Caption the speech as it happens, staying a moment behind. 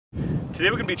Today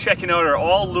we're going to be checking out our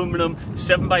all-aluminum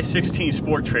 7x16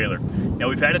 sport trailer. Now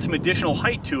we've added some additional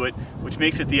height to it, which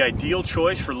makes it the ideal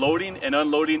choice for loading and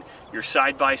unloading your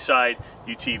side-by-side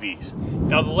UTVs.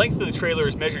 Now the length of the trailer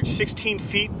is measured 16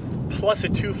 feet plus a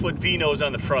 2-foot V-nose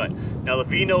on the front. Now the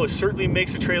V-nose certainly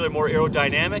makes the trailer more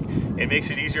aerodynamic and makes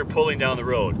it easier pulling down the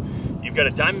road. You've got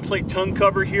a diamond plate tongue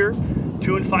cover here,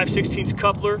 2 5/16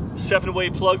 coupler, 7-way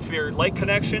plug for your light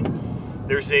connection.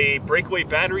 There's a breakaway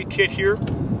battery kit here,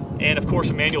 and of course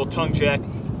a manual tongue jack,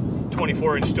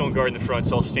 24-inch stone guard in the front.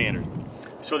 It's all standard.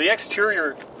 So the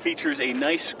exterior features a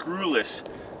nice screwless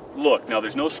look. Now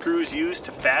there's no screws used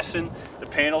to fasten the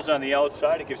panels on the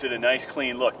outside. It gives it a nice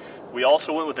clean look. We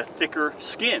also went with a thicker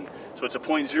skin, so it's a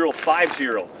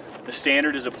 .050. The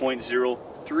standard is a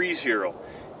 .030.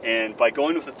 And by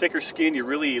going with a thicker skin, you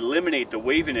really eliminate the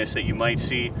waviness that you might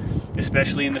see,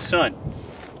 especially in the sun.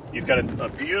 You've got a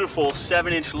beautiful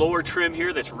 7-inch lower trim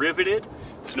here that's riveted.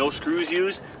 There's no screws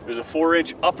used. There's a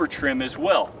 4-inch upper trim as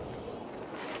well.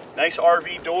 Nice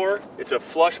RV door. It's a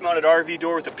flush-mounted RV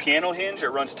door with a piano hinge that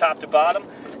runs top to bottom.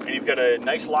 And you've got a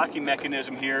nice locking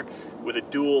mechanism here with a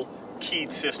dual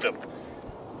keyed system.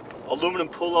 Aluminum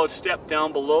pull-out step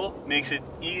down below makes it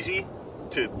easy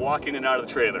to walk in and out of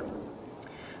the trailer.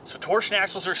 So torsion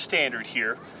axles are standard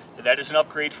here. That is an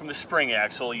upgrade from the spring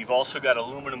axle. You've also got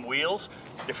aluminum wheels,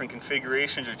 different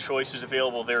configurations or choices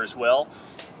available there as well.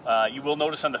 You will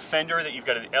notice on the fender that you've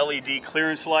got an LED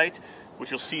clearance light, which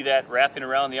you'll see that wrapping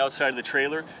around the outside of the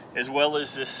trailer, as well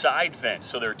as this side vent.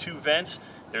 So there are 2 vents.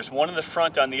 There's one in the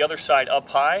front on the other side up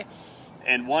high,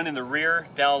 and one in the rear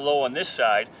down low on this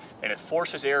side, and it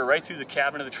forces air right through the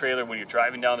cabin of the trailer when you're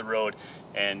driving down the road.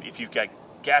 And if you've got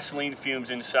gasoline fumes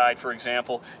inside, for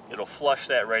example, it'll flush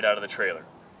that right out of the trailer.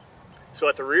 So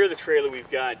at the rear of the trailer,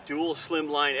 we've got dual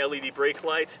slimline LED brake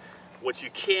lights. What you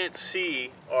can't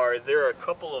see are there are a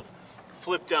couple of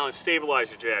flip down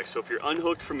stabilizer jacks. So if you're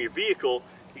unhooked from your vehicle,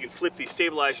 you can flip these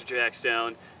stabilizer jacks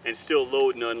down and still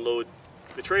load and unload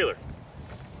the trailer.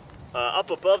 Up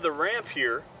above the ramp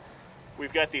here,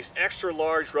 we've got these extra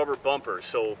large rubber bumpers.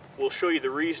 So we'll show you the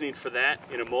reasoning for that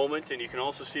in a moment, and you can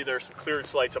also see there are some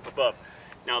clearance lights up above.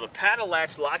 Now the paddle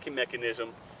latch locking mechanism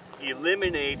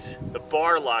eliminates the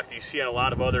bar lock that you see on a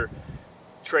lot of other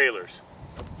trailers.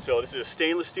 So this is a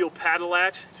stainless steel paddle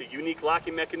latch. It's a unique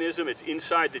locking mechanism. It's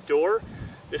inside the door.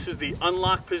 This is the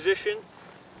unlock position,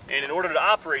 and in order to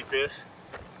operate this,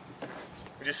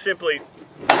 we just simply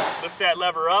lift that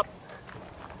lever up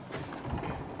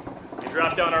and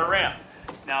drop down our ramp.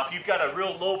 Now if you've got a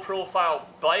real low profile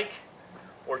bike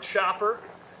or chopper,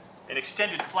 an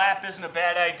extended flap isn't a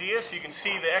bad idea, so you can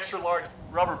see the extra large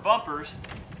rubber bumpers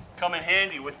come in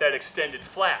handy with that extended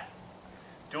flap.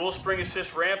 Dual spring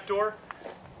assist ramp door,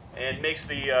 and makes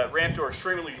the ramp door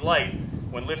extremely light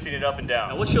when lifting it up and down.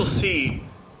 Now what you'll see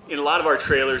in a lot of our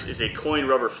trailers is a coin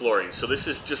rubber flooring. So this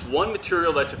is just one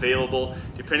material that's available.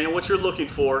 Depending on what you're looking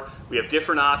for, we have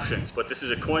different options, but this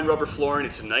is a coin rubber flooring.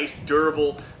 It's a nice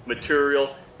durable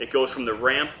material. It goes from the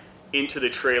ramp into the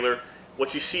trailer.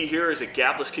 What you see here is a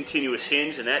gapless continuous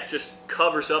hinge, and that just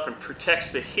covers up and protects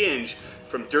the hinge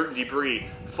from dirt and debris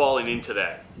falling into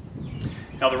that.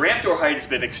 Now the ramp door height has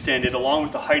been extended along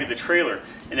with the height of the trailer,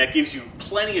 and that gives you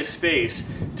plenty of space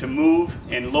to move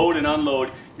and load and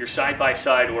unload your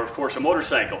side-by-side or of course a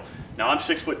motorcycle. Now I'm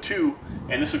 6'2",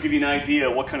 and this will give you an idea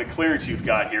of what kind of clearance you've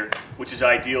got here, which is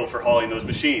ideal for hauling those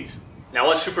machines. Now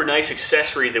one super nice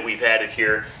accessory that we've added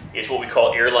here is what we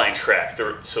call airline track.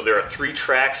 So there are 3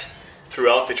 tracks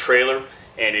throughout the trailer,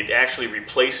 and it actually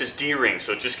replaces D-rings,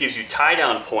 so it just gives you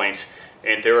tie-down points.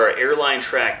 And there are airline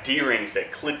track D-rings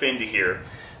that clip into here,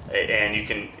 and you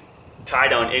can tie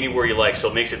down anywhere you like, so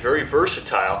it makes it very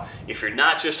versatile. If you're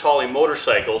not just hauling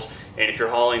motorcycles, and if you're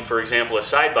hauling, for example, a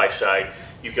side-by-side,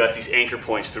 you've got these anchor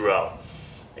points throughout.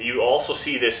 You also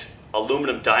see this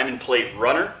aluminum diamond plate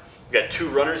runner. We've got 2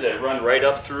 runners that run right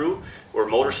up through where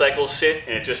motorcycles sit,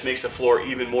 and it just makes the floor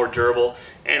even more durable,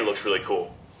 and it looks really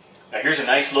cool. Now here's a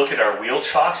nice look at our wheel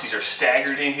chocks. These are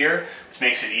staggered in here, which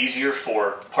makes it easier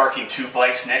for parking 2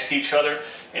 bikes next to each other.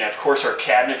 And of course our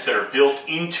cabinets that are built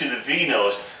into the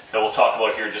V-nose that we'll talk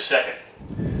about here in just a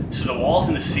second. So the walls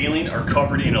and the ceiling are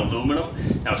covered in aluminum.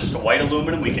 Now it's just a white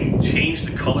aluminum. We can change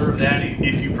the color of that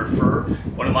if you prefer.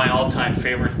 One of my all-time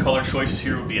favorite color choices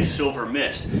here would be a silver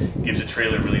mist. It gives the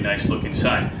trailer a really nice look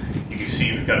inside. You can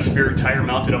see we've got a spare tire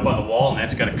mounted up on the wall, and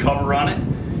that's got a cover on it.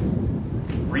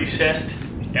 Recessed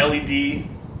LED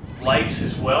lights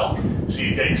as well. So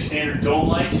you've got your standard dome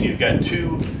lights, and you've got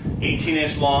 2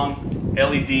 18-inch long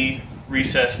LED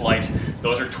recessed lights.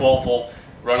 Those are 12-volt,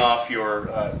 run off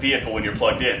your vehicle when you're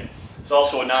plugged in. It's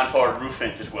also a non-powered roof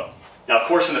vent as well. Now, of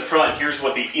course, in the front, here's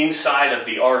what the inside of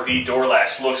the RV door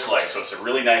latch looks like. So it's a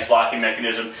really nice locking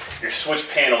mechanism. Your switch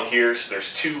panel here, so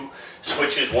there's two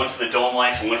switches, one for the dome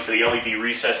lights and one for the LED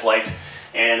recess lights.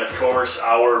 And of course,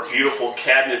 our beautiful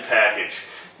cabinet package.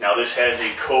 Now, this has a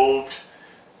coved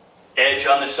edge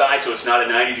on the side, so it's not a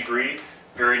 90-degree.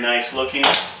 Very nice looking.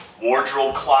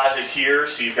 Wardrobe closet here,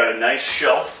 so you've got a nice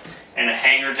shelf and a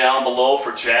hanger down below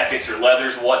for jackets or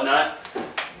leathers, whatnot.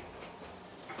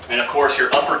 And of course, your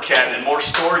upper cabinet, more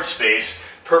storage space,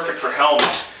 perfect for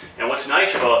helmets. And what's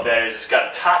nice about that is it's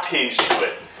got a top hinge to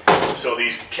it. So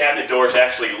these cabinet doors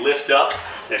actually lift up,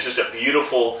 and it's just a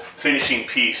beautiful finishing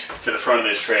piece to the front of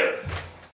this trailer.